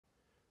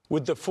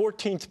With the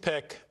 14th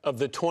pick of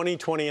the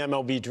 2020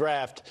 MLB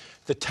Draft,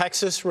 the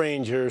Texas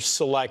Rangers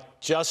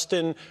select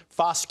Justin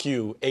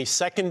Foscue, a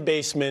second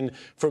baseman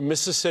from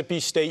Mississippi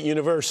State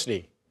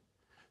University.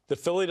 The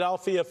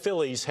Philadelphia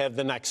Phillies have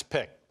the next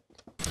pick.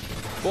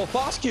 Well,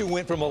 Foscue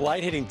went from a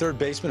light-hitting third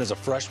baseman as a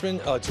freshman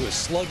to a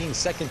slugging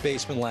second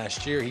baseman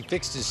last year. He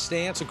fixed his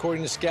stance,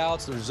 according to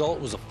scouts. The result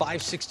was a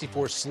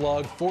 .564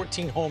 slug,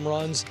 14 home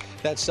runs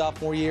that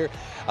sophomore year.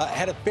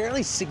 Had a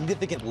fairly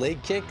significant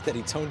leg kick that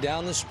he toned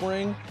down this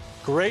spring.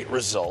 Great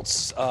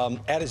results.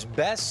 At his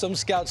best, some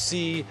scouts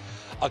see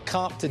a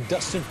comp to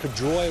Dustin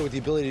Pedroia with the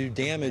ability to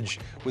do damage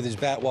with his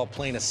bat while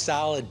playing a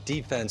solid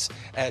defense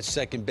at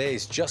second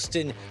base.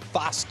 Justin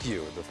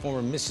Foscue, the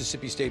former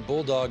Mississippi State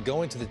Bulldog,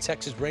 going to the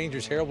Texas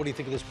Rangers. Harold, what do you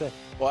think of this pick?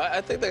 Well,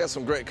 I think they got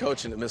some great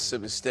coaching at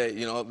Mississippi State.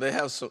 You know, they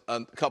have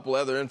a couple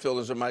other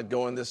infielders that might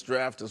go in this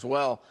draft as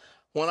well.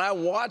 When I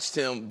watched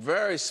him,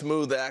 very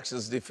smooth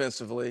actions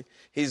defensively.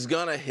 He's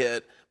going to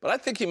hit, but I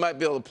think he might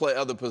be able to play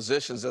other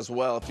positions as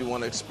well if you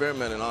want to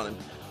experiment on him.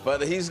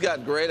 But he's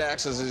got great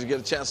actions as you get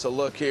a chance to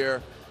look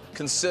here.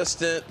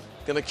 Consistent,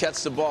 going to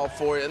catch the ball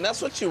for you. And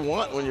that's what you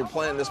want when you're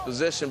playing this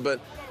position. But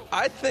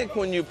I think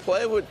when you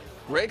play with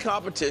great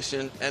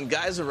competition and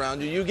guys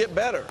around you, you get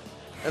better.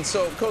 And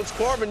so, Coach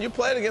Corbin, you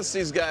played against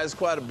these guys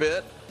quite a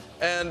bit.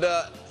 And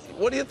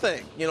what do you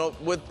think? You know,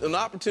 with an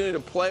opportunity to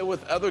play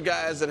with other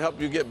guys that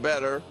help you get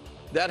better,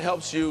 that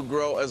helps you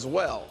grow as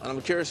well. And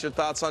I'm curious your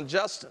thoughts on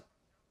Justin.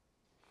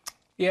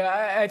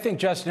 Yeah, I think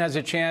Justin has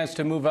a chance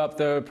to move up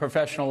the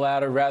professional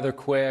ladder rather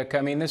quick.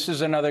 I mean, this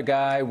is another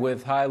guy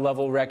with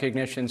high-level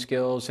recognition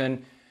skills.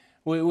 And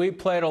we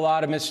played a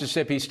lot of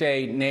Mississippi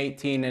State in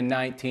 18 and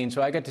 19,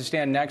 so I got to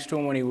stand next to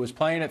him when he was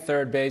playing at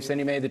third base. Then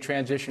he made the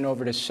transition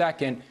over to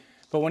second.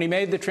 But when he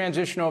made the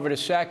transition over to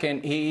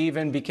second, he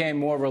even became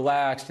more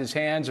relaxed. His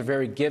hands are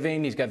very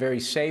giving. He's got very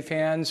safe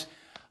hands.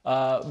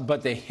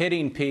 But the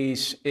hitting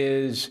piece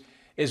is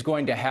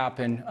going to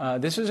happen.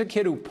 This is a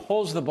kid who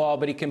pulls the ball,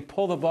 but he can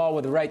pull the ball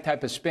with the right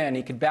type of spin.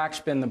 He can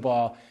backspin the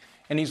ball,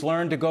 and he's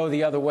learned to go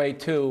the other way,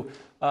 too.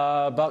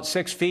 About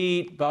 6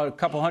 feet, about a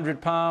couple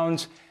 100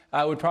 pounds.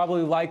 I would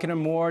probably liken him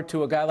more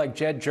to a guy like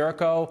Jed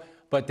Jerko,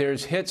 but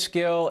there's hit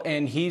skill,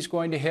 and he's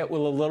going to hit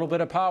with a little bit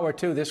of power,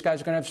 too. This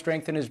guy's going to have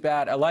strength in his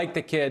bat. I like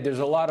the kid. There's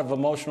a lot of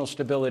emotional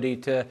stability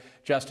to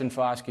Justin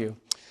Foscue.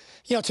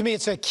 You know, to me,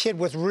 it's a kid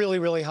with really,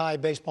 really high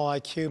baseball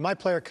IQ. My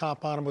player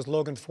comp on him was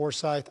Logan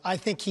Forsythe. I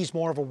think he's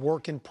more of a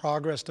work in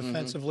progress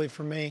defensively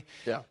for me.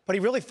 Yeah. But he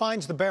really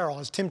finds the barrel.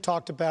 As Tim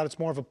talked about, it's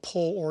more of a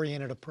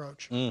pull-oriented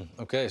approach.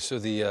 Okay, so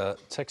the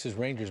Texas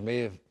Rangers may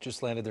have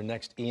just landed their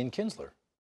next Ian Kinsler.